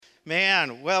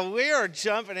Man, well, we are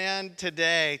jumping in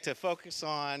today to focus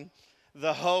on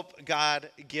the hope God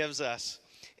gives us.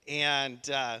 And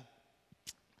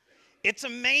it's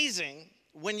amazing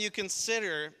when you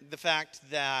consider the fact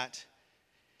that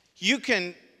you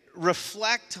can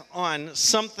reflect on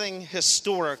something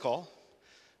historical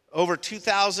over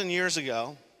 2,000 years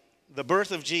ago, the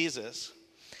birth of Jesus,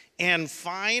 and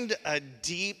find a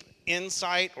deep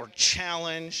insight or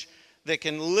challenge that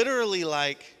can literally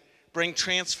bring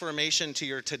transformation to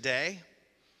your today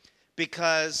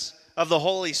because of the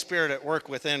Holy Spirit at work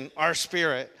within our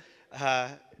spirit.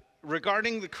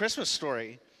 Regarding the Christmas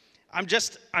story, I'm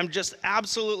just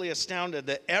absolutely astounded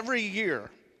that every year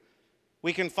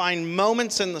we can find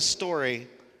moments in the story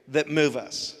that move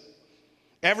us.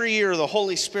 Every year the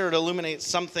Holy Spirit illuminates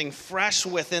something fresh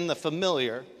within the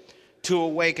familiar to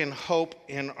awaken hope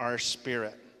in our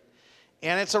spirit.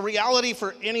 And it's a reality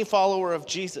for any follower of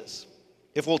Jesus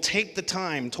if we'll take the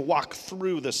time to walk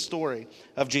through the story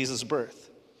of Jesus' birth.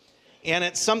 And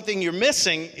it's something you're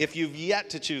missing if you've yet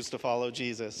to choose to follow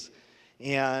Jesus.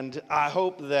 And I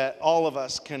hope that all of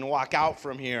us can walk out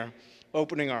from here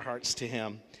opening our hearts to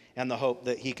him and the hope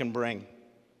that he can bring.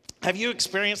 Have you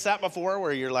experienced that before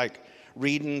where you're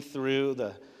reading through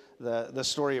the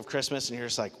story of Christmas and you're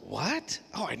just like, what?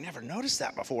 Oh, I never noticed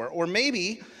that before. Or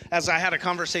maybe, as I had a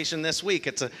conversation this week,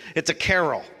 it's a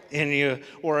carol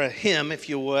or a hymn, if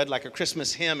you would, like a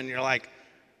Christmas hymn, and you're like,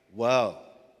 whoa,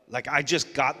 I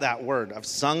just got that word. I've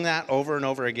sung that over and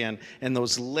over again, and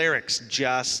those lyrics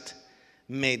just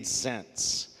made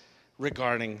sense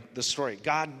regarding the story.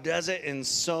 God does it in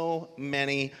so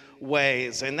many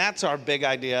ways, and that's our big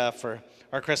idea for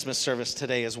our Christmas service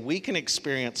today, is we can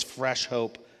experience fresh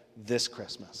hope this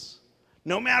Christmas.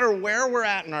 No matter where we're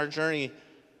at in our journey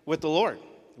with the Lord,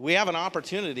 we have an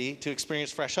opportunity to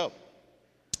experience fresh hope.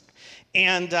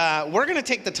 And we're going to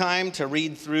take the time to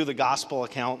read through the gospel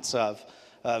accounts of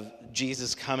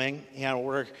Jesus coming. And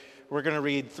we're going to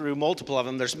read through multiple of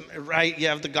them. You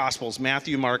have the gospels,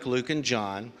 Matthew, Mark, Luke, and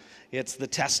John. It's the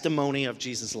testimony of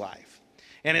Jesus' life.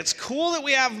 And it's cool that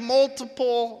we have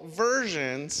multiple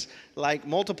versions, like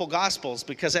multiple gospels,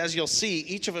 because as you'll see,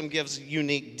 each of them gives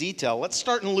unique detail. Let's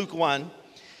start in Luke 1.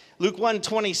 Luke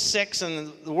 1:26,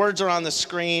 and the words are on the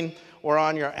screen or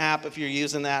on your app if you're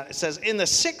using that. It says, in the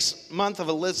 6th month of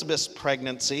Elizabeth's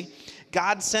pregnancy,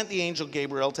 God sent the angel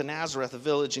Gabriel to Nazareth, a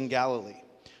village in Galilee,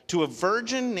 to a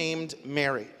virgin named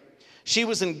Mary. She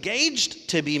was engaged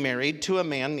to be married to a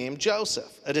man named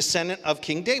Joseph, a descendant of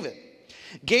King David.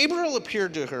 Gabriel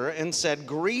appeared to her and said,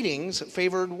 greetings,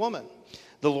 favored woman.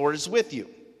 The Lord is with you.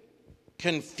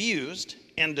 Confused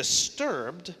and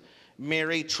disturbed,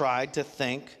 Mary tried to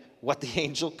think what the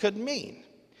angel could mean.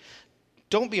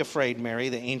 Don't be afraid, Mary,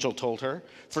 the angel told her,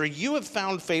 for you have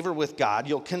found favor with God.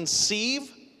 You'll conceive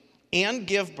and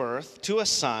give birth to a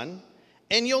son,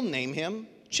 and you'll name him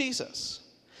Jesus.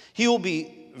 He will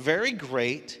be very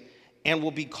great and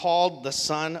will be called the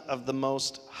Son of the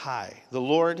Most High. The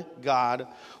Lord God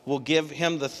will give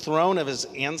him the throne of his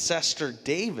ancestor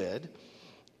David,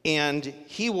 and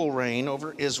he will reign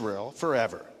over Israel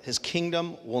forever. His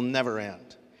kingdom will never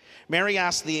end. Mary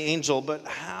asked the angel, but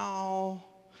how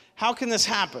can this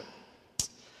happen?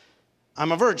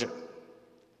 I'm a virgin.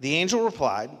 The angel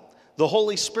replied, the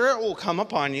Holy Spirit will come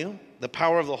upon you. The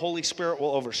power of the Holy Spirit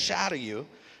will overshadow you.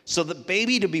 So the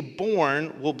baby to be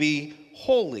born will be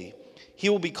holy. He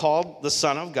will be called the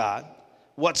Son of God.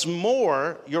 What's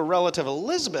more, your relative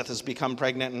Elizabeth has become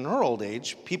pregnant in her old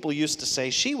age. People used to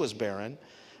say she was barren,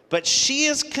 but she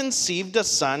has conceived a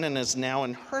son and is now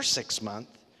in her 6th month.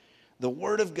 The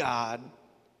word of God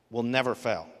will never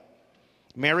fail.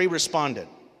 Mary responded,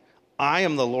 I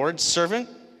am the Lord's servant.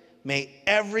 May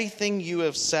everything you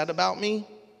have said about me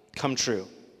come true.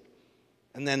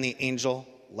 And then the angel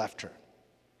left her.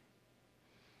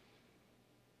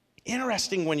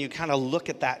 Interesting when you kind of look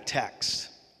at that text.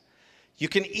 You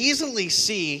can easily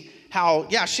see how,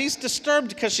 she's disturbed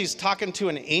because she's talking to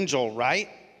an angel, right?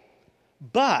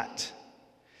 But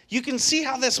you can see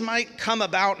how this might come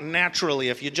about naturally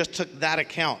if you just took that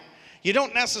account. You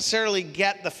don't necessarily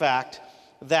get the fact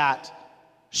that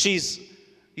she's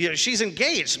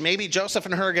engaged. Maybe Joseph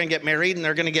and her are going to get married and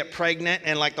they're going to get pregnant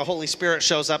and the Holy Spirit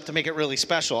shows up to make it really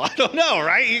special. I don't know,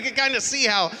 right? You can kind of see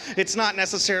how it's not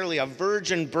necessarily a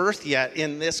virgin birth yet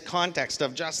in this context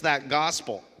of just that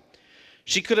gospel.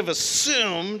 She could have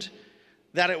assumed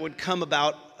that it would come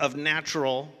about of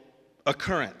natural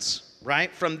occurrence,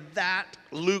 right? From that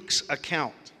Luke's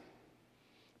account.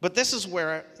 But this is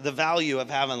where the value of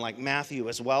having Matthew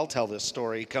as well tell this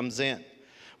story comes in.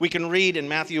 We can read in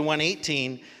Matthew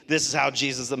 1:18, this is how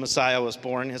Jesus the Messiah was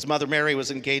born. His mother Mary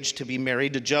was engaged to be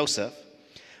married to Joseph,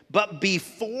 But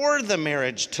before the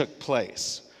marriage took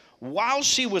place, while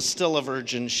she was still a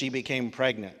virgin, she became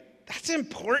pregnant. That's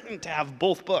important to have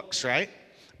both books, right?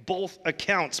 Both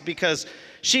accounts, because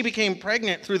she became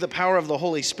pregnant through the power of the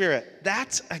Holy Spirit.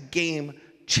 That's a game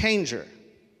changer.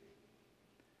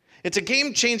 It's a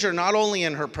game changer not only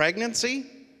in her pregnancy,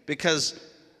 because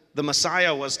the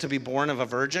Messiah was to be born of a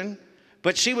virgin,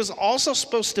 but she was also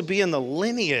supposed to be in the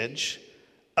lineage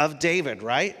of David,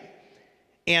 right?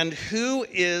 And who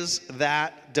is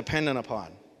that dependent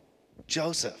upon?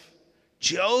 Joseph.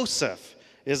 Joseph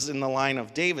is in the line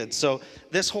of David. So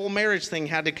this whole marriage thing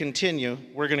had to continue.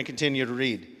 We're going to continue to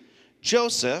read.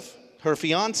 Joseph, her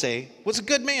fiance, was a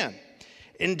good man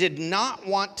and did not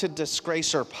want to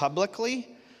disgrace her publicly,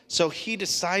 so he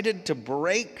decided to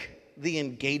break the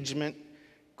engagement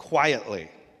quietly.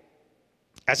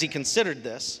 As he considered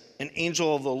this, an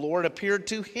angel of the Lord appeared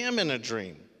to him in a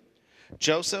dream.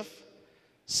 Joseph,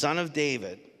 son of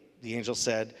David, the angel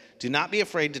said, do not be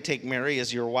afraid to take Mary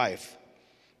as your wife.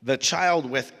 The child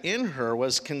within her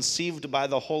was conceived by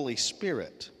the Holy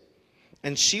Spirit,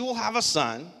 and she will have a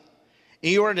son,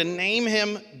 and you are to name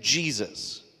him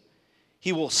Jesus.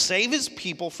 He will save his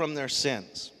people from their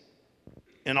sins.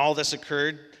 And all this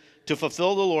occurred to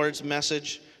fulfill the Lord's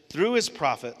message through his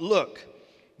prophet. Look,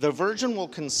 the virgin will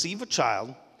conceive a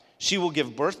child, she will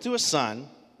give birth to a son,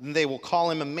 and they will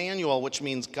call him Emmanuel, which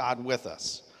means God with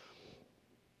us.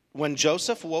 When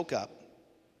Joseph woke up,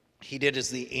 he did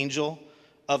as the angel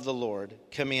of the Lord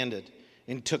commanded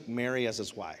and took Mary as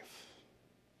his wife.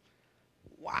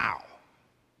 Wow.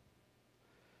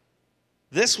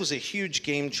 This was a huge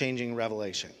game-changing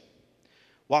revelation.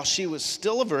 While she was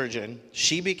still a virgin,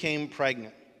 she became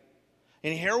pregnant.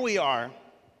 And here we are,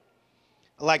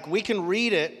 like we can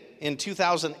read it in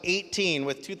 2018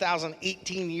 with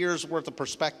 2018 years worth of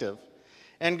perspective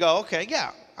and go, okay,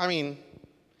 yeah, I mean,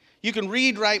 you can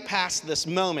read right past this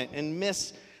moment and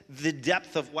miss the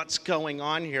depth of what's going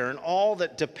on here and all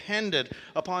that depended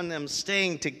upon them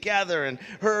staying together and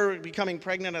her becoming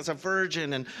pregnant as a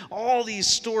virgin, and all these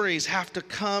stories have to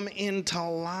come into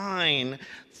line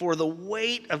for the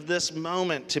weight of this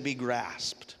moment to be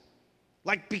grasped.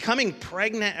 Like becoming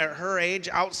pregnant at her age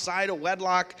outside of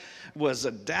wedlock was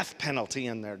a death penalty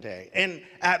in their day. And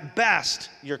at best,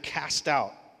 you're cast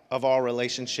out of all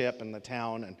relationship in the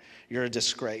town, and you're a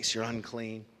disgrace, you're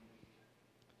unclean.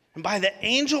 And by the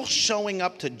angel showing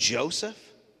up to Joseph,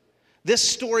 this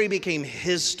story became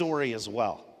his story as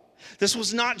well. This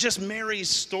was not just Mary's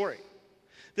story.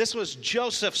 This was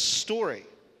Joseph's story.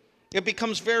 It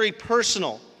becomes very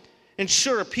personal. And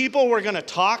sure, people were going to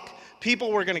talk.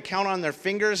 People were going to count on their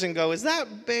fingers and go, is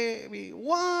that baby?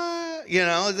 What? You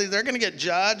know, they're going to get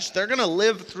judged. They're going to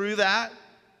live through that.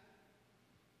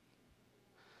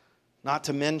 Not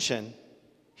to mention,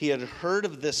 he had heard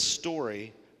of this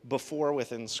story before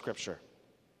within Scripture.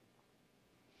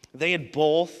 They had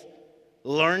both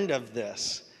learned of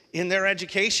this in their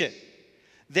education.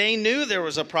 They knew there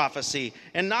was a prophecy,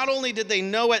 and not only did they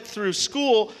know it through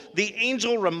school, the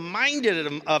angel reminded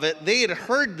them of it. They had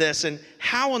heard this, and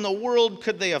how in the world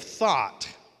could they have thought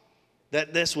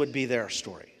that this would be their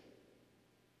story?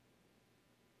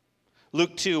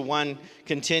 Luke 2:1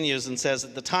 continues and says,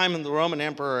 at the time of the Roman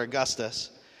Emperor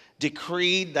Augustus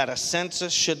decreed that a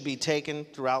census should be taken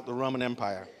throughout the Roman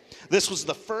Empire. This was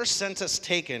the first census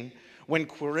taken when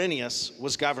Quirinius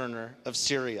was governor of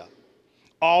Syria.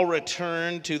 All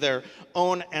returned to their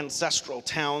own ancestral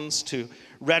towns to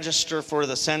register for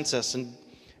the census. And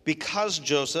because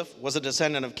Joseph was a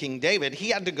descendant of King David, he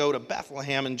had to go to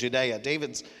Bethlehem in Judea,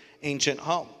 David's ancient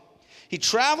home. He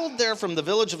traveled there from the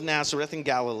village of Nazareth in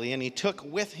Galilee, and he took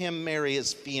with him Mary,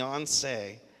 his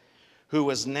fiancée, who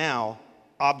was now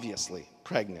obviously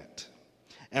pregnant.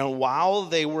 And while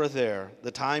they were there,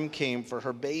 the time came for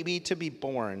her baby to be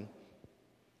born.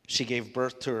 She gave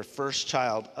birth to her first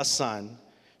child, a son.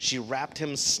 She wrapped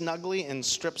him snugly in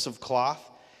strips of cloth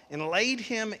and laid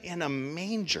him in a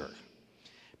manger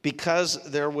because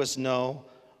there was no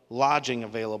lodging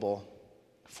available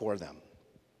for them.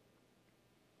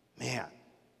 Man,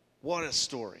 what a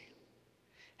story.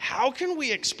 How can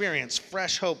we experience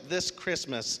fresh hope this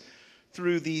Christmas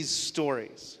through these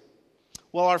stories?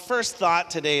 Well, our first thought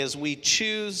today is we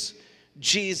choose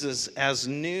Jesus as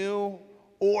new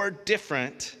or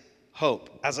different hope,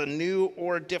 as a new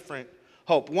or different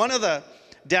hope. One of the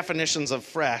definitions of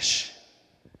fresh,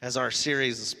 as our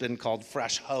series has been called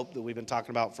Fresh Hope, that we've been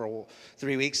talking about for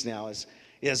 3 weeks now,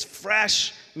 is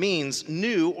fresh means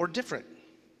new or different.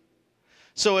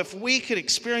 So if we could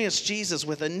experience Jesus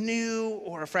with a new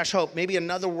or a fresh hope, maybe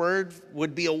another word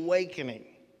would be awakening.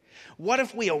 What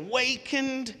if we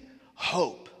awakened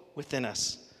hope within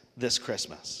us this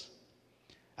Christmas.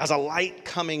 As a light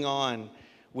coming on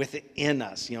within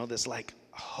us, this like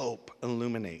hope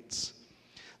illuminates.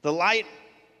 The light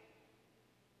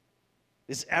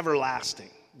is everlasting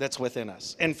that's within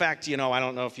us. In fact, I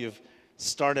don't know if you've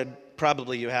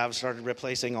probably you have started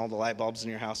replacing all the light bulbs in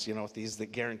your house, with these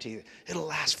that guarantee it'll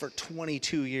last for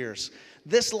 22 years.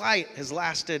 This light has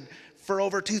lasted for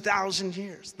over 2,000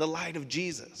 years. The light of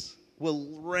Jesus will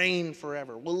reign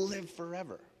forever, will live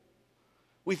forever.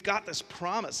 We've got this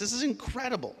promise. This is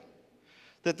incredible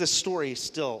that this story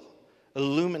still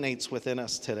illuminates within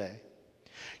us today.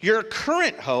 Your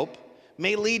current hope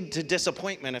may lead to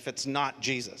disappointment if it's not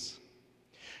Jesus.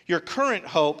 Your current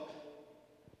hope,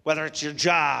 whether it's your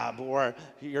job or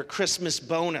your Christmas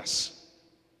bonus,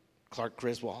 Clark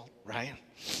Griswold, right?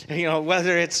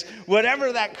 Whether it's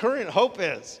whatever that current hope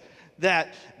is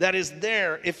that is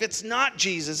there, if it's not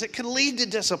Jesus, it could lead to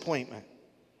disappointment.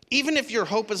 Even if your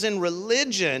hope is in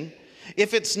religion,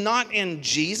 if it's not in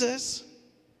Jesus,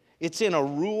 it's in a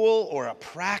rule or a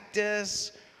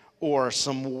practice or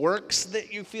some works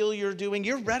that you feel you're doing,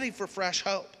 you're ready for fresh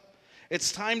hope.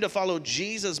 It's time to follow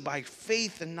Jesus by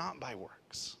faith and not by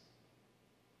works.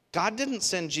 God didn't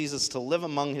send Jesus to live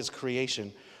among his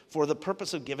creation for the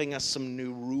purpose of giving us some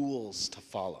new rules to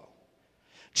follow.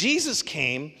 Jesus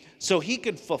came so he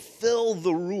could fulfill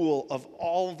the rule of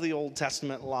all of the Old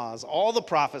Testament laws, all the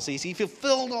prophecies. He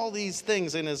fulfilled all these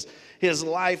things in his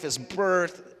life, his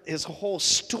birth, his whole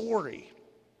story.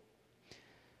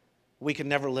 We could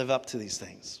never live up to these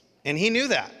things. And he knew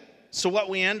that. So what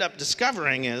we end up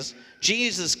discovering is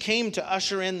Jesus came to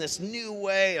usher in this new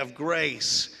way of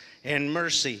grace and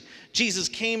mercy. Jesus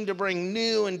came to bring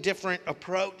new and different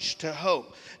approach to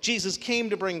hope. Jesus came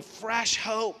to bring fresh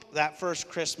hope that first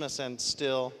Christmas and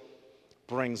still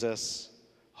brings us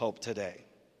hope today.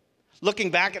 Looking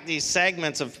back at these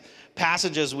segments of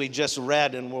passages we just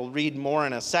read, and we'll read more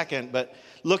in a second, but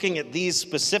looking at these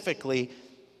specifically,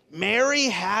 Mary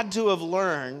had to have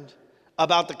learned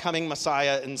about the coming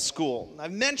Messiah in school.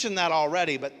 I've mentioned that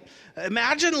already, but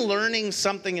imagine learning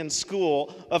something in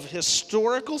school of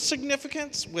historical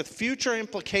significance with future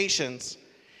implications,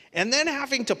 and then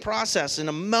having to process in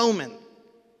a moment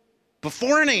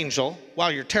before an angel,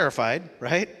 while you're terrified,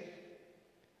 right,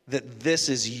 that this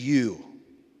is you.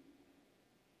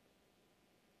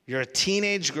 You're a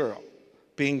teenage girl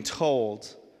being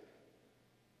told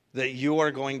that you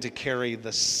are going to carry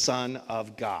the Son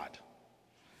of God.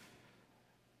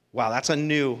 Wow, that's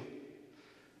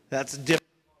different.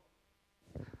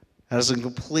 That's a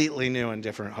completely new and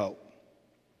different hope.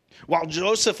 While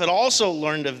Joseph had also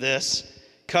learned of this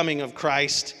coming of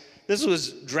Christ, this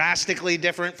was drastically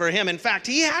different for him. In fact,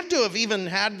 he had to have even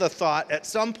had the thought at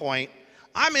some point,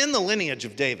 I'm in the lineage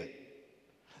of David.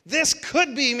 This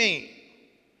could be me.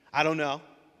 I don't know.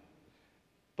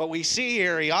 But we see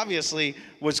here, he obviously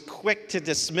was quick to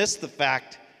dismiss the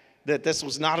fact that this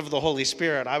was not of the Holy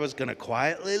Spirit. I was going to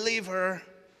quietly leave her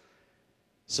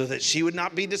so that she would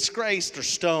not be disgraced or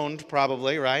stoned,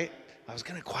 probably, right? I was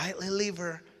going to quietly leave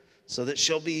her so that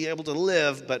she'll be able to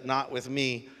live, but not with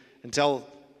me, until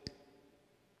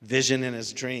vision in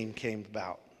his dream came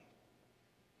about.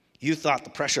 You thought the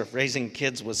pressure of raising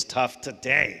kids was tough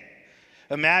today.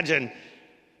 Imagine.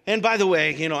 And by the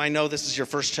way, I know this is your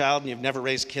first child and you've never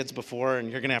raised kids before and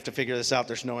you're going to have to figure this out.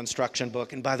 There's no instruction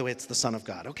book. And by the way, it's the Son of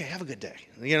God. Okay, have a good day.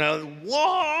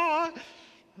 What?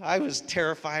 I was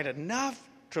terrified enough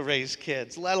to raise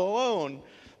kids, let alone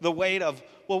the weight of,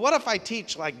 well, what if I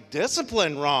teach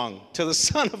discipline wrong to the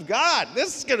Son of God?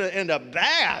 This is going to end up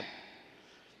bad.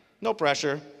 No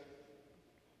pressure.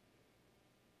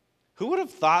 Who would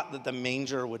have thought that the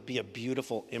manger would be a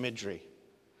beautiful imagery?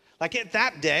 At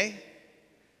that day,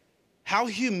 how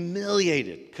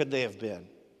humiliated could they have been?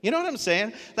 You know what I'm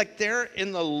saying? They're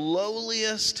in the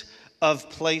lowliest of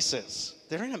places.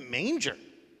 They're in a manger.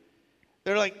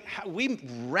 They're we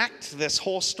wrecked this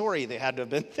whole story, they had to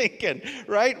have been thinking,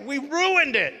 right? We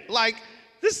ruined it.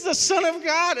 This is the Son of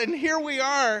God, and here we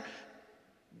are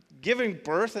giving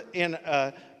birth in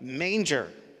a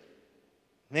manger.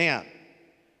 Man.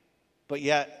 But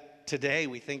yet, today,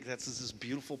 we think that's this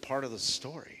beautiful part of the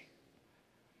story.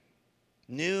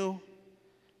 New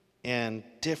and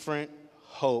different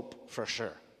hope for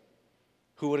sure.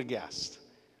 Who would have guessed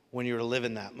when you were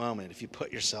living that moment if you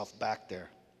put yourself back there?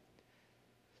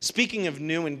 Speaking of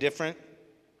new and different,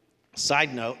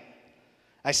 side note,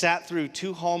 I sat through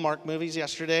 2 Hallmark movies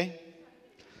yesterday.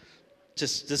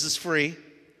 This is free.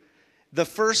 The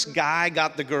first guy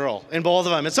got the girl in both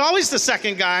of them. It's always the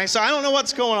second guy, so I don't know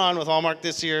what's going on with Hallmark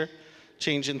this year,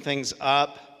 changing things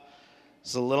up.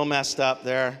 It's a little messed up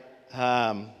there.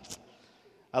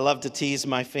 I love to tease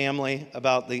my family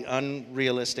about the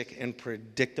unrealistic and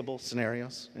predictable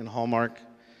scenarios in Hallmark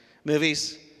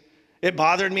movies. It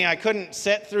bothered me. I couldn't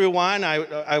sit through one.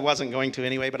 I wasn't going to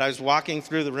anyway, but I was walking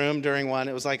through the room during one.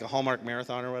 It was like a Hallmark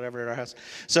marathon or whatever at our house.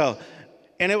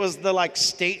 And it was the like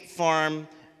State Farm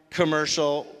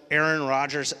commercial, Aaron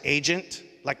Rodgers agent,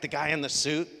 like the guy in the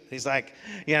suit. He's like,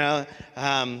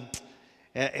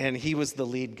 and he was the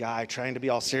lead guy trying to be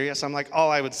all serious. I'm like,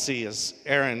 all I would see is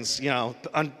Aaron's,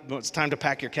 it's time to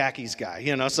pack your khakis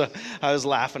guy, So I was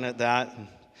laughing at that.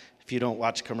 If you don't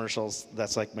watch commercials,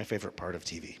 that's like my favorite part of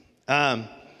TV. A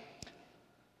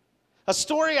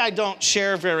story I don't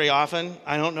share very often.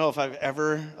 I don't know if I've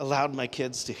ever allowed my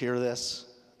kids to hear this.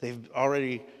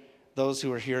 Those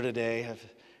who are here today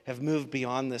have moved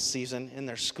beyond this season in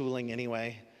their schooling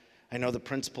anyway. I know the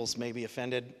principals may be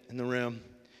offended in the room,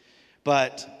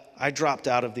 but I dropped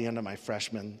out of the end of my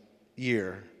freshman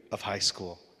year of high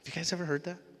school. Have you guys ever heard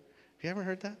that? Have you ever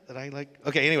heard that?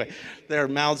 Okay, anyway, their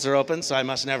mouths are open, so I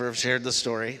must never have shared the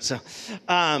story. So,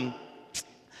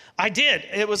 I did.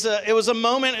 It was a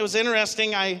moment. It was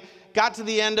interesting. I got to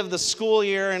the end of the school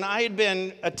year, and I had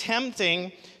been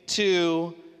attempting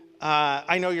to,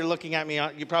 I know you're looking at me,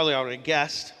 you probably already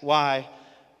guessed why,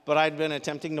 but I'd been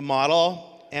attempting to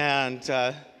model, and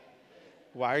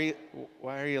why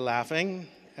are you laughing?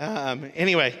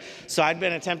 Anyway, so I'd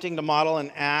been attempting to model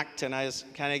and act, and I was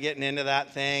kind of getting into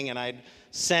that thing, and I'd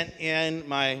sent in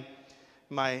my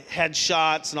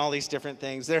headshots and all these different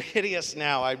things. They're hideous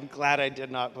now. I'm glad I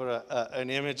did not put an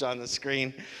image on the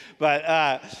screen. But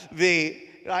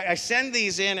I send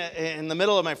these in the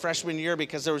middle of my freshman year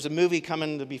because there was a movie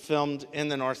coming to be filmed in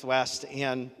the Northwest,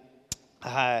 and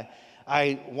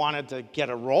I wanted to get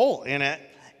a role in it,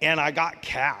 and I got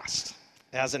cast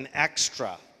as an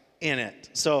extra in it.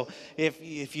 So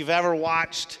if you've ever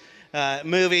watched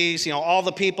movies, all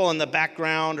the people in the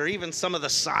background or even some of the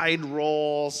side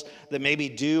roles that maybe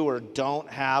do or don't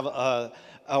have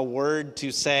a word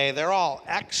to say, they're all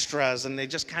extras and they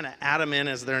just kind of add them in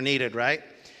as they're needed, right?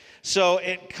 So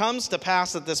it comes to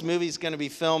pass that this movie is going to be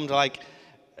filmed like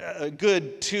a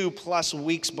good 2+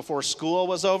 weeks before school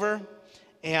was over,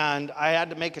 and I had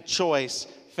to make a choice,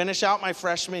 finish out my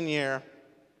freshman year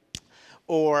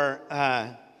or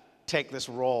take this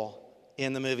role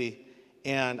in the movie.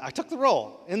 And I took the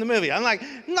role in the movie. I'm like,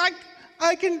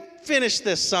 I can finish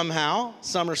this somehow,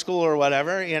 summer school or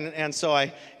whatever. And so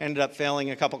I ended up failing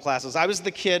a couple classes. I was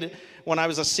the kid, when I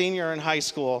was a senior in high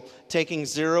school, taking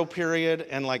 0 period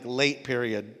and like late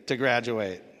period to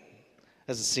graduate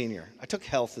as a senior. I took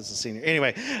health as a senior.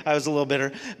 Anyway, I was a little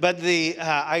bitter. But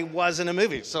I was in a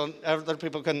movie, so other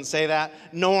people couldn't say that.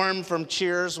 Norm from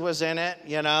Cheers was in it,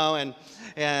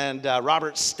 and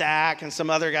Robert Stack and some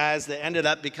other guys that ended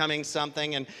up becoming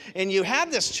something. And you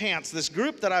had this chance. This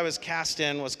group that I was cast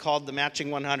in was called the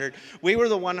Matching 100. We were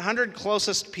the 100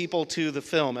 closest people to the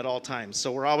film at all times,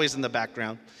 so we're always in the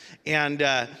background. And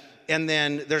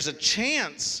then there's a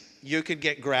chance you could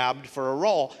get grabbed for a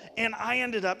role. And I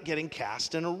ended up getting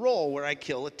cast in a role where I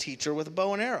kill a teacher with a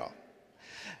bow and arrow.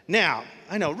 Now,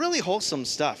 I know, really wholesome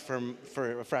stuff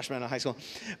for a freshman in high school.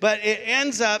 But it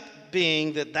ends up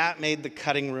being that made the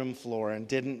cutting room floor and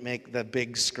didn't make the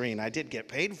big screen. I did get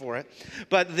paid for it.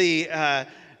 But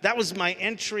that was my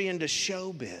entry into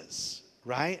showbiz,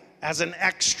 right? As an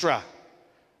extra.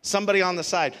 Somebody on the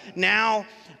side. Now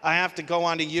I have to go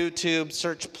onto YouTube,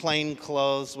 search Plain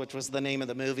Clothes, which was the name of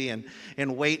the movie, and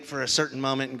wait for a certain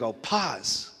moment and go,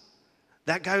 pause.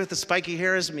 That guy with the spiky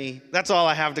hair is me. That's all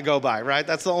I have to go by, right?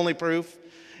 That's the only proof.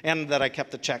 And that I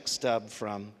kept the check stub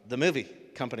from the movie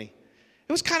company.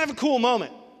 It was kind of a cool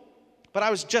moment, but I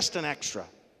was just an extra,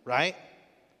 right?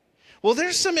 Well,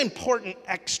 there's some important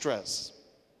extras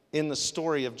in the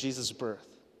story of Jesus' birth.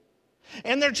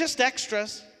 And they're just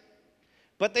extras,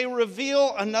 but they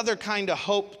reveal another kind of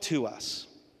hope to us.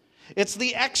 It's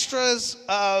the extras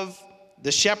of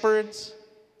the shepherds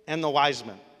and the wise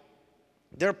men.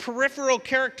 They're peripheral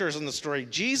characters in the story.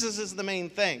 Jesus is the main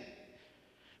thing.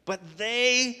 But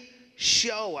they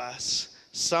show us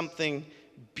something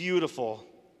beautiful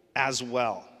as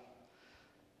well.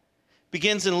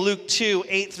 Begins in Luke 2,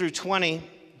 8 through 20.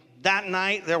 That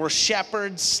night there were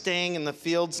shepherds staying in the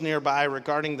fields nearby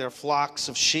regarding their flocks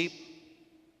of sheep.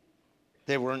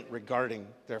 They weren't regarding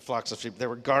their flocks of sheep. They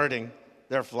were guarding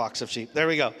their flocks of sheep. There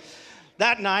we go.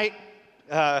 That night,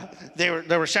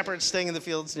 there were shepherds staying in the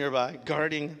fields nearby,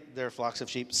 guarding their flocks of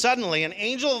sheep. Suddenly, an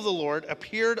angel of the Lord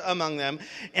appeared among them,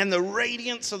 and the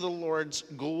radiance of the Lord's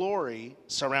glory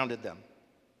surrounded them.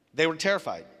 They were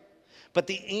terrified. But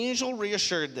the angel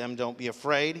reassured them, "Don't be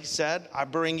afraid," he said. "I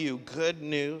bring you good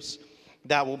news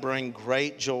that will bring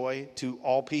great joy to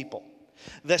all people.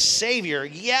 The Savior,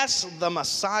 yes, the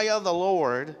Messiah, the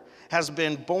Lord, has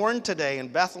been born today in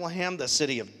Bethlehem, the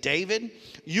city of David.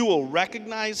 You will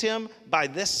recognize him by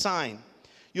this sign.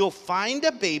 You'll find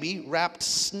a baby wrapped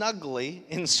snugly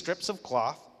in strips of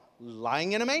cloth,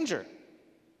 lying in a manger.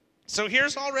 So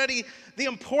here's already the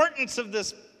importance of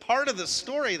this part of the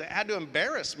story that had to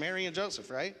embarrass Mary and Joseph,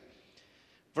 right?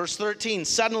 Verse 13,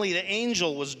 suddenly the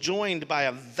angel was joined by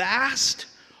a vast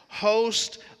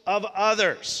host of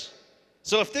others.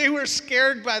 So if they were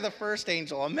scared by the first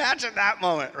angel, imagine that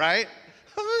moment, right?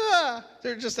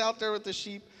 They're just out there with the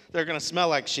sheep. They're going to smell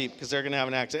like sheep because they're going to have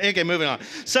an accident. Okay, moving on.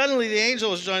 Suddenly the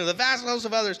angel was joined with a vast host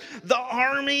of others, the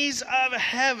armies of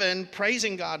heaven,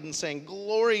 praising God and saying,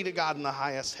 glory to God in the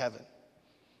highest heaven,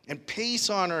 and peace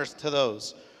on earth to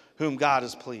those whom God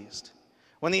is pleased.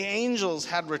 When the angels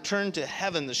had returned to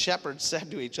heaven, the shepherds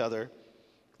said to each other,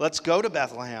 let's go to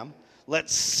Bethlehem.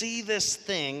 Let's see this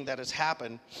thing that has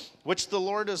happened, which the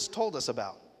Lord has told us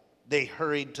about. They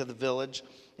hurried to the village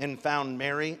and found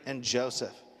Mary and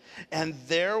Joseph. And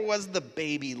there was the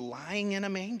baby lying in a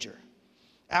manger.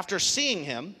 After seeing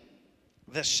him,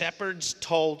 the shepherds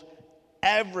told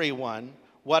everyone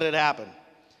what had happened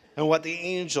and what the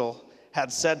angel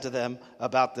had said to them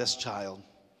about this child.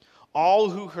 All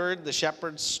who heard the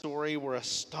shepherd's story were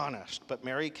astonished, but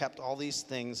Mary kept all these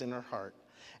things in her heart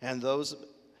and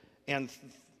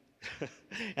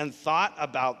thought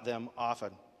about them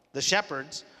often. The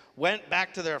shepherds went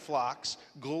back to their flocks,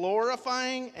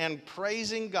 glorifying and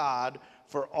praising God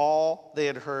for all they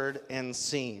had heard and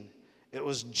seen. It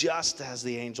was just as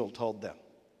the angel told them.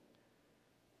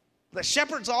 The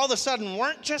shepherds all of a sudden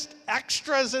weren't just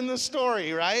extras in the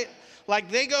story, right? Like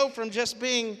they go from just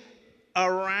being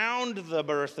around the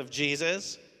birth of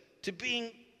Jesus to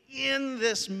being in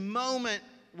this moment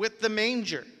with the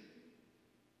manger.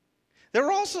 There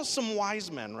were also some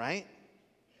wise men, right?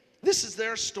 This is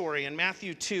their story in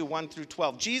Matthew 2, 1 through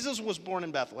 12. Jesus was born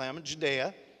in Bethlehem in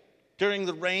Judea during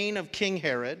the reign of King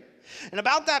Herod. And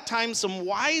about that time, some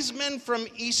wise men from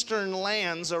eastern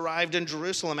lands arrived in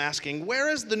Jerusalem asking, where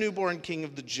is the newborn king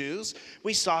of the Jews?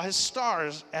 We saw his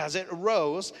stars as it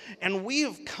arose, and we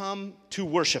have come to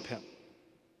worship him.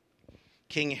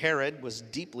 King Herod was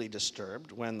deeply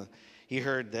disturbed when he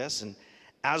heard this, and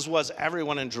as was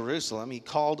everyone in Jerusalem, he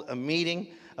called a meeting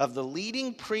of the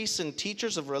leading priests and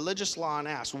teachers of religious law and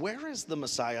asked, where is the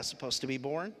Messiah supposed to be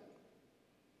born?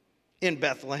 In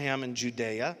Bethlehem in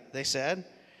Judea, they said.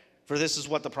 For this is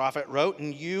what the prophet wrote,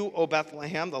 and you, O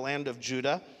Bethlehem, the land of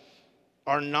Judah,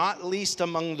 are not least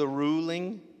among the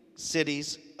ruling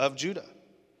cities of Judah.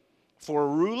 For a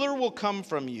ruler will come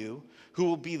from you who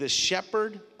will be the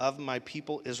shepherd of my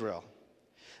people Israel.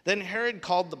 Then Herod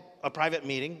called a private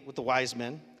meeting with the wise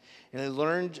men, and he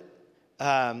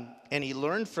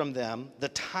learned from them the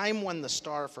time when the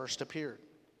star first appeared.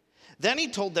 Then he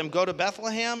told them, go to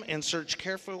Bethlehem and search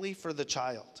carefully for the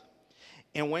child.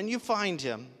 And when you find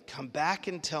him, come back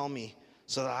and tell me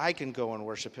so that I can go and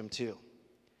worship him too.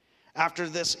 After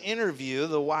this interview,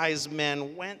 the wise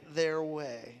men went their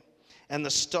way, and the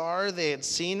star they had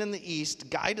seen in the east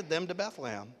guided them to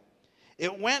Bethlehem.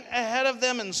 It went ahead of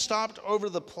them and stopped over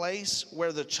the place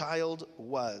where the child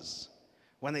was.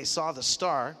 When they saw the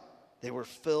star, they were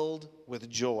filled with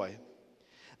joy.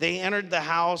 They entered the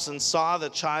house and saw the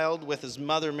child with his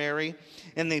mother Mary,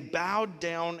 and they bowed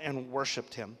down and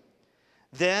worshiped him.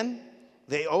 Then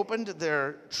they opened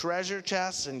their treasure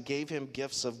chests and gave him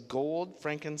gifts of gold,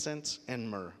 frankincense, and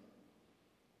myrrh.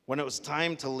 When it was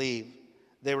time to leave,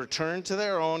 they returned to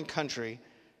their own country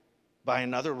by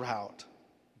another route.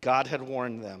 God had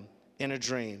warned them in a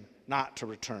dream not to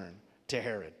return to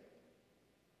Herod.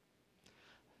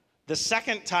 The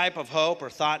second type of hope, or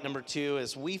thought number 2,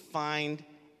 is we find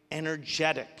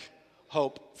energetic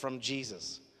hope from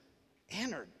Jesus.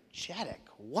 Energetic,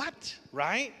 what,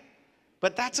 right?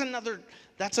 But that's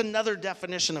another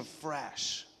definition of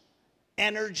fresh.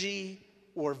 Energy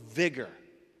or vigor.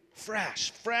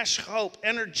 Fresh hope,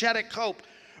 energetic hope,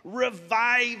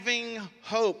 reviving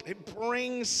hope. It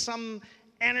brings some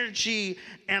energy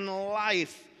and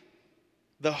life.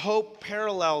 The hope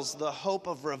parallels the hope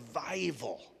of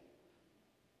revival.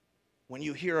 When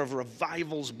you hear of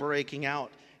revivals breaking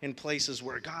out in places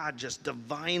where God just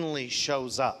divinely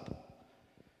shows up.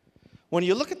 When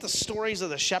you look at the stories of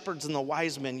the shepherds and the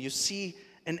wise men, you see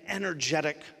an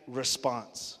energetic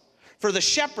response. For the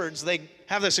shepherds, they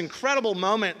have this incredible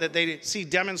moment that they see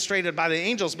demonstrated by the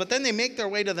angels, but then they make their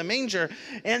way to the manger,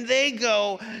 and they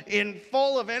go in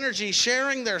full of energy,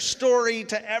 sharing their story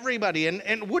to everybody.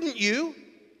 And wouldn't you?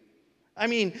 I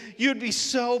mean, you'd be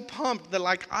so pumped that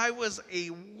like I was a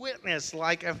witness,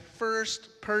 like a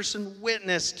first-person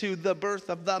witness to the birth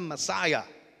of the Messiah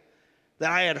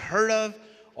that I had heard of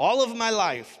all of my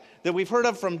life, that we've heard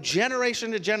of from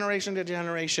generation to generation to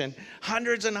generation,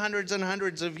 hundreds and hundreds and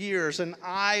hundreds of years, and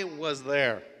I was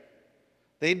there.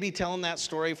 They'd be telling that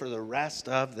story for the rest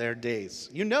of their days.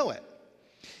 You know it.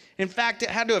 In fact, it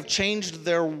had to have changed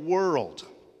their world.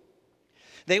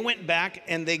 They went back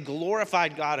and they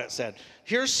glorified God, it said.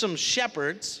 Here's some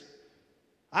shepherds.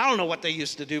 I don't know what they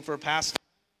used to do for a pastime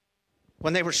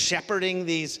when they were shepherding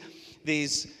these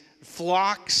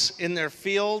flocks in their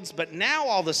fields, but now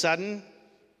all of a sudden,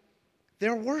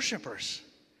 they're worshipers.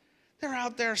 They're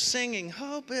out there singing,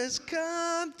 hope has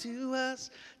come to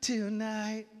us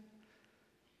tonight.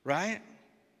 Right?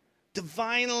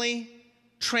 Divinely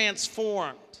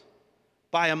transformed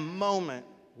by a moment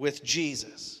with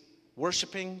Jesus,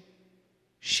 worshiping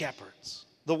shepherds.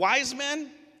 The wise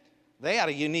men, they had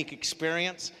a unique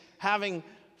experience. Having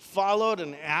followed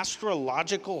an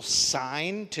astrological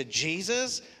sign to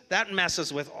Jesus, that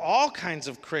messes with all kinds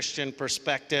of Christian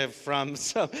perspective from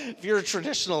some. If you're a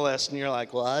traditionalist and you're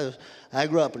like, well, I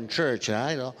grew up in church and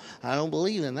I don't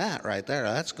believe in that right there.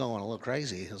 That's going a little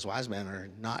crazy. Those wise men are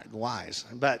not wise.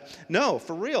 But no,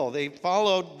 for real, they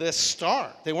followed this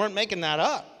star. They weren't making that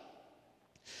up.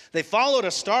 They followed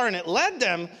a star and it led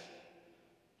them.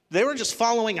 They were just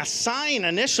following a sign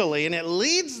initially, and it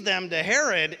leads them to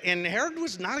Herod, and Herod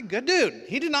was not a good dude.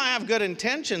 He did not have good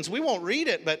intentions. We won't read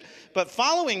it, but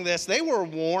following this, they were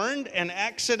warned and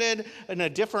exited in a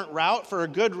different route for a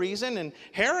good reason, and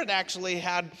Herod actually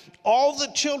had all the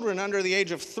children under the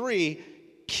age of 3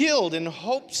 killed in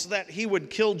hopes that he would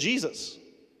kill Jesus.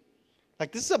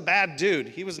 Like, this is a bad dude.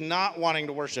 He was not wanting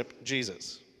to worship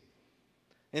Jesus.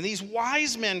 And these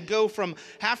wise men go from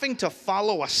having to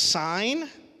follow a sign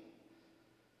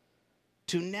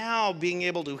to now being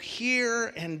able to hear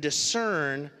and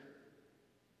discern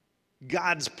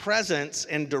God's presence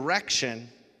and direction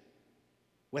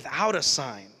without a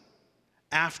sign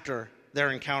after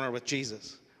their encounter with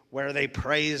Jesus, where they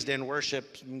praised and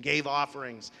worshiped and gave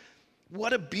offerings.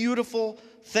 What a beautiful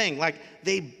thing. Like,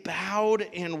 they bowed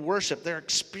and worshiped. Their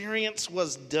experience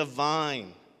was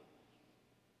divine.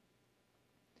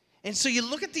 And so you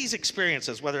look at these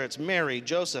experiences, whether it's Mary,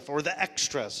 Joseph, or the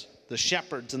extras, the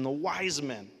shepherds and the wise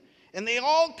men, and they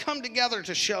all come together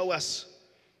to show us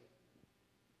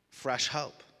fresh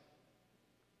hope.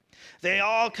 They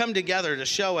all come together to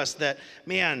show us that,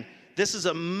 man, this is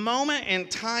a moment in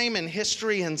time and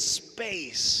history and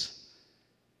space,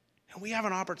 and we have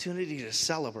an opportunity to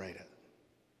celebrate it.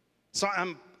 So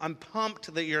I'm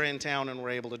pumped that you're in town and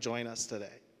were able to join us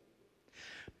today.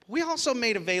 We also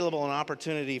made available an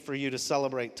opportunity for you to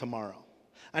celebrate tomorrow.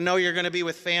 I know you're going to be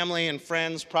with family and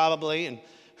friends probably, and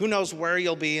who knows where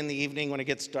you'll be in the evening when it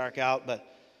gets dark out, but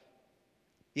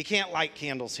you can't light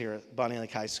candles here at Bonnie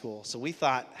Lake High School. So we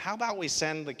thought, how about we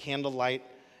send the candlelight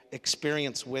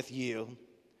experience with you?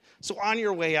 So on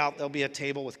your way out, there'll be a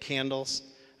table with candles.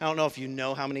 I don't know if you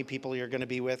know how many people you're going to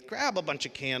be with. Grab a bunch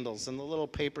of candles and the little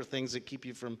paper things that keep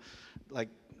you from, like,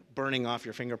 burning off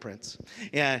your fingerprints.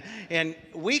 Yeah, and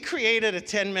we created a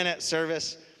 10-minute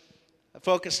service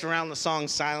focused around the song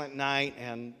Silent Night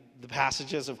and the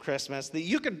passages of Christmas that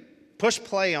you could push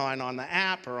play on the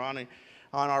app or on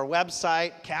our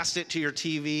website, cast it to your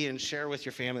TV, and share with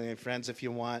your family and friends if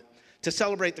you want to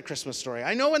celebrate the Christmas story.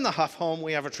 I know in the Huff home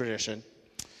we have a tradition,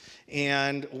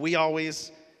 and we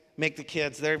always make the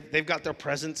kids, they've got their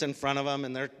presents in front of them,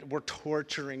 and we're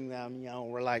torturing them. You know,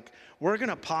 we're like, we're going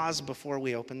to pause before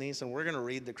we open these, and we're going to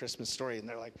read the Christmas story. And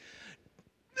they're like,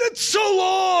 it's so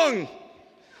long.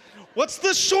 What's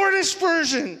the shortest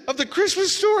version of the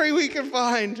Christmas story we can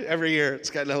find every year? It's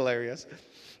kind of hilarious.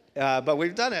 But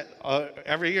we've done it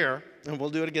every year, and we'll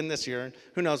do it again this year. And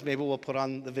who knows, maybe we'll put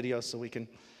on the video so we can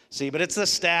see. But it's the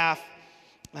staff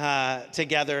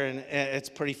together, and it's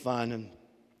pretty fun. And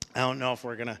I don't know if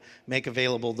we're going to make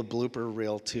available the blooper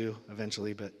reel too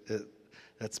eventually, but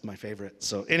that's my favorite.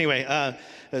 So anyway,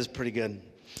 it was pretty good.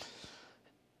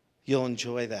 You'll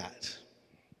enjoy that.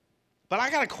 But I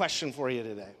got a question for you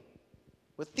today.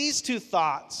 With these two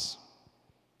thoughts,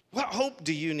 what hope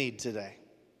do you need today?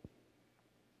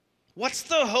 What's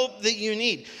the hope that you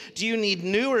need? Do you need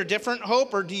new or different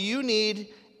hope, or do you need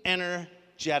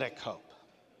energetic hope?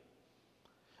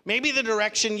 Maybe the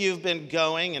direction you've been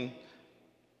going and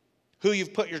who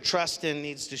you've put your trust in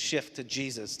needs to shift to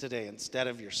Jesus today instead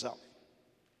of yourself.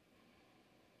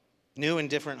 New and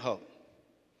different hope.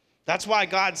 That's why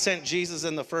God sent Jesus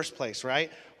in the first place,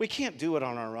 right? We can't do it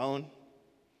on our own.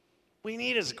 We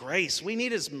need his grace. We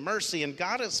need his mercy, and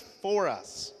God is for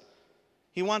us.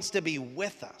 He wants to be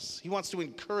with us. He wants to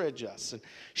encourage us and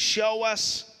show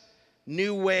us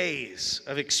new ways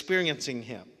of experiencing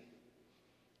him.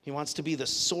 He wants to be the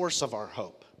source of our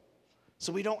hope.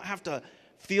 So we don't have to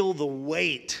feel the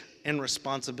weight and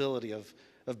responsibility of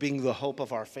being the hope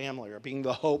of our family, or being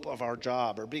the hope of our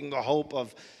job, or being the hope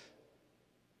of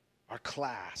our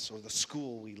class, or the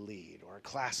school we lead, or our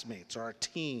classmates, or our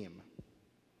team.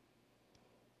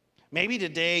 Maybe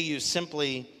today you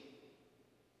simply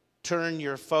turn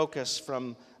your focus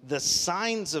from the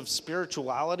signs of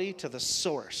spirituality to the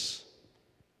source.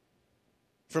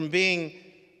 From being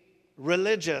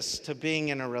religious to being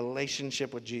in a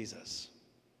relationship with Jesus.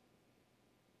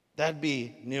 That'd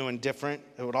be new and different.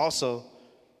 It would also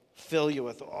fill you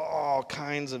with all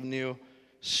kinds of new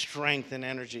strength and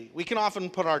energy. We can often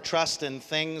put our trust in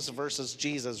things versus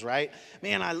Jesus, right?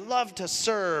 Man, I love to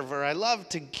serve, or I love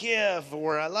to give,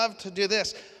 or I love to do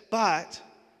this. But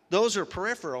those are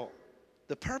peripheral.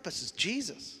 The purpose is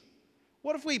Jesus.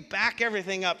 What if we back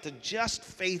everything up to just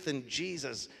faith in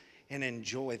Jesus and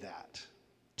enjoy that?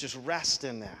 Just rest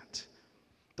in that.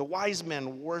 The wise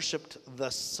men worshiped the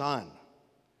sun,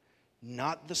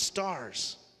 not the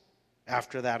stars,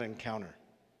 after that encounter.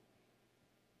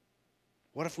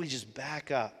 What if we just back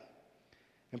up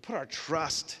and put our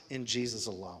trust in Jesus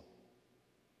alone?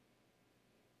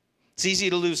 It's easy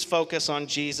to lose focus on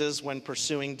Jesus when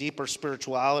pursuing deeper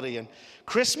spirituality, and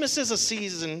Christmas is a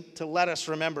season to let us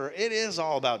remember it is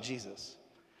all about Jesus.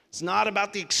 It's not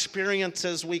about the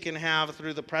experiences we can have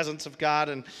through the presence of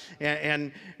God,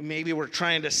 and maybe we're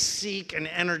trying to seek an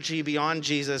energy beyond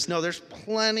Jesus. No, there's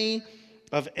plenty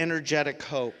of energetic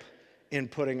hope in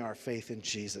putting our faith in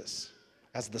Jesus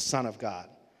as the Son of God.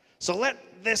 So let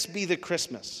this be the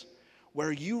Christmas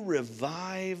where you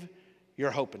revive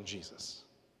your hope in Jesus.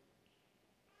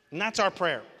 And that's our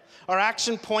prayer. Our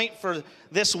action point for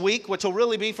this week, which will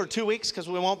really be for 2 weeks because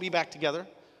we won't be back together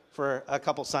for a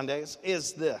couple Sundays,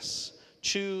 is this: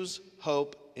 choose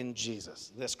hope in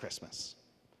Jesus this Christmas.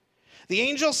 The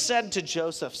angel said to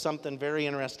Joseph something very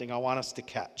interesting I want us to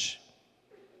catch.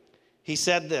 He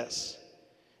said this: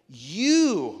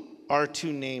 you are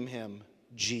to name him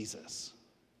Jesus.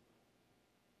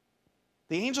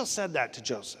 The angel said that to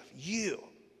Joseph. You.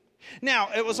 Now,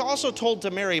 it was also told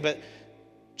to Mary, but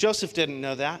Joseph didn't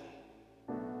know that.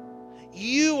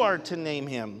 You are to name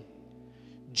him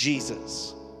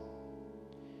Jesus.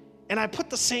 And I put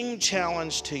the same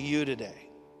challenge to you today.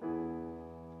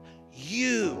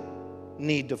 You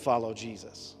need to follow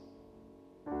Jesus.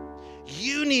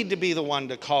 You need to be the one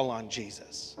to call on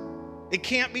Jesus. It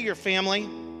can't be your family.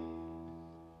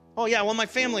 Oh yeah, well, my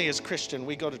family is Christian.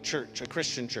 We go to church, a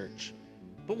Christian church.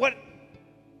 But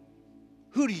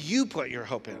who do you put your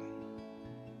hope in?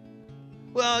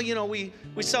 Well, we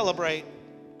celebrate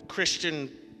Christian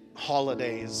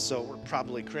holidays, so we're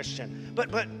probably Christian.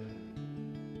 But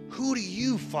who do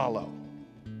you follow?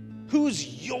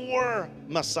 Who's your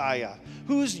Messiah?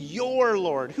 Who's your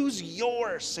Lord? Who's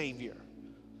your Savior?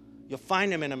 You'll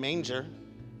find him in a manger.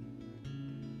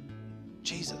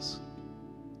 Jesus,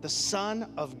 the Son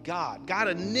of God. God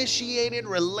initiated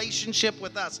relationship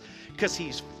with us because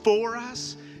he's for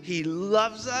us. He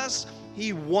loves us.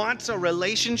 He wants a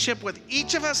relationship with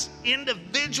each of us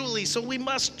individually. So we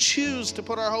must choose to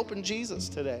put our hope in Jesus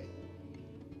today.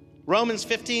 Romans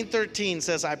 15:13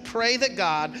 says, I pray that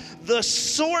God, the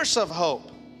source of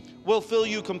hope, will fill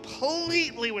you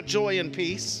completely with joy and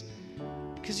peace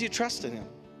because you trust in him.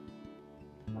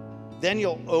 Then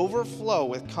you'll overflow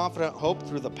with confident hope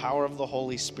through the power of the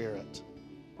Holy Spirit.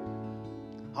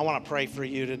 I want to pray for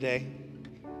you today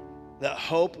that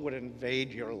hope would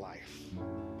invade your life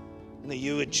and that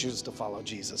you would choose to follow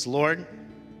Jesus. Lord,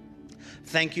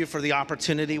 thank you for the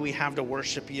opportunity we have to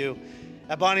worship you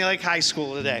at Bonnie Lake High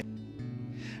School today.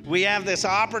 We have this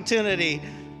opportunity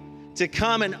to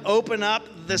come and open up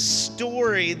the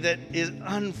story that is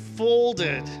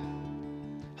unfolded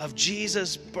of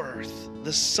Jesus' birth,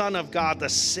 the Son of God, the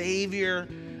Savior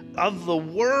of the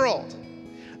world.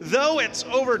 Though it's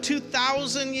over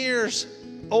 2,000 years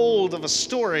old of a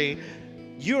story,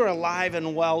 you're alive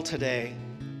and well today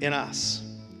in us.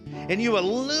 And you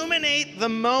illuminate the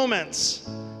moments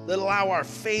that allow our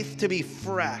faith to be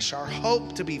fresh, our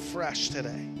hope to be fresh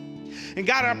today. And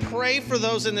God, I pray for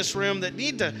those in this room that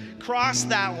need to cross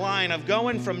that line of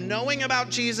going from knowing about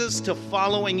Jesus to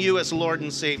following you as Lord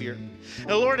and Savior.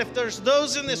 And Lord, if there's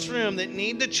those in this room that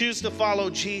need to choose to follow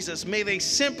Jesus, may they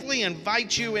simply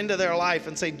invite you into their life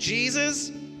and say,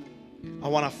 Jesus, I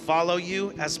want to follow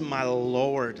you as my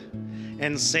Lord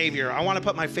and Savior. I want to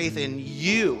put my faith in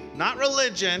you, not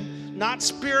religion, not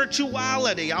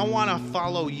spirituality. I want to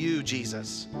follow you,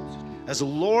 Jesus. As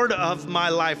Lord of my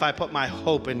life, I put my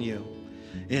hope in you.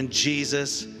 In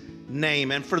Jesus'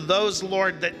 name. And for those,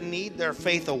 Lord, that need their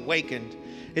faith awakened,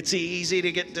 it's easy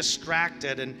to get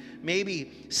distracted and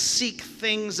maybe seek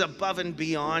things above and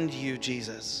beyond you,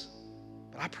 Jesus.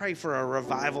 But I pray for a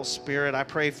revival spirit. I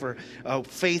pray for a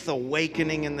faith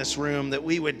awakening in this room, that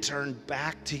we would turn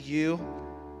back to you.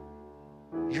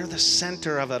 You're the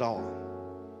center of it all.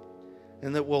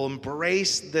 And that we'll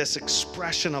embrace this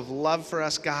expression of love for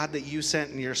us, God, that you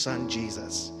sent in your Son,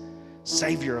 Jesus,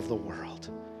 Savior of the world.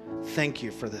 Thank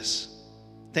you for this.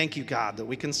 Thank you, God, that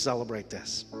we can celebrate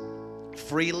this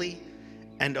freely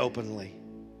and openly.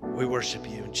 We worship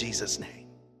you in Jesus' name.